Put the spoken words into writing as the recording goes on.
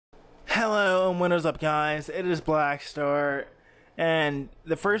Hello and what is up, guys? It is Blackstar, and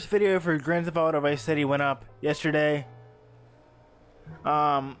the first video for Grand Theft Auto Vice City went up yesterday.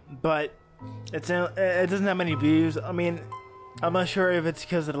 But it doesn't have many views. I mean, I'm not sure if it's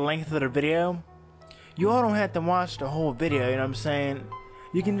because of the length of the video. You all don't have to watch the whole video, you know what I'm saying?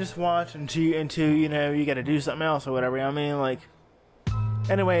 You can just watch until you know you gotta do something else or whatever. I mean, like,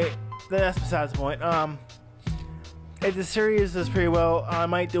 anyway, that's besides the point. If the series does pretty well, I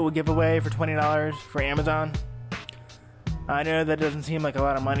might do a giveaway for $20 for Amazon. I know that doesn't seem like a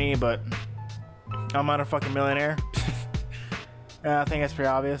lot of money, but I'm not a fucking millionaire. I think that's pretty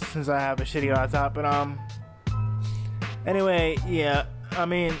obvious since I have a shitty laptop. But anyway, yeah. I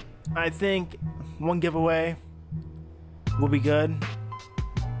mean, I think one giveaway will be good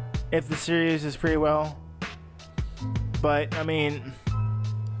if the series is pretty well. But I mean,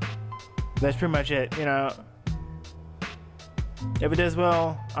 that's pretty much it, you know. If it does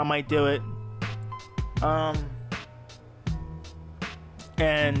well, I might do it.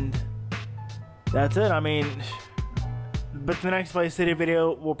 And that's it. I mean, but the next Vice City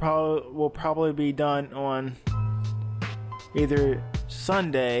video will probably be done on either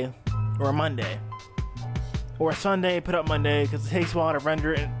Sunday or Monday, or Sunday put up Monday, because it takes a while to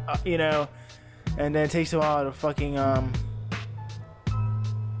render it, you know, and then it takes a while to fucking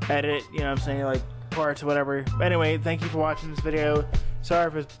edit, you know what I'm saying, like parts or whatever. But anyway, thank you for watching this video. Sorry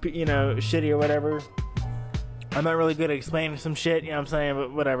if it's, you know, shitty or whatever. I'm not really good at explaining some shit, you know what I'm saying, but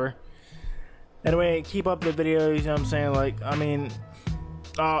whatever. Anyway, keep up the videos, you know what I'm saying, like, I mean,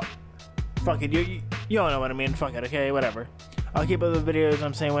 fuck it, you all know what I mean, fuck it, okay, whatever. I'll keep up the videos,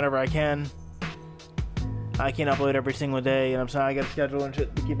 I'm saying, whenever I can. I can't upload every single day, you know what I'm saying, I got a schedule and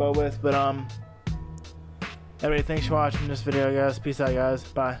shit to keep up with, but, anyway, thanks for watching this video, guys. Peace out, guys.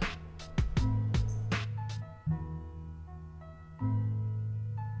 Bye.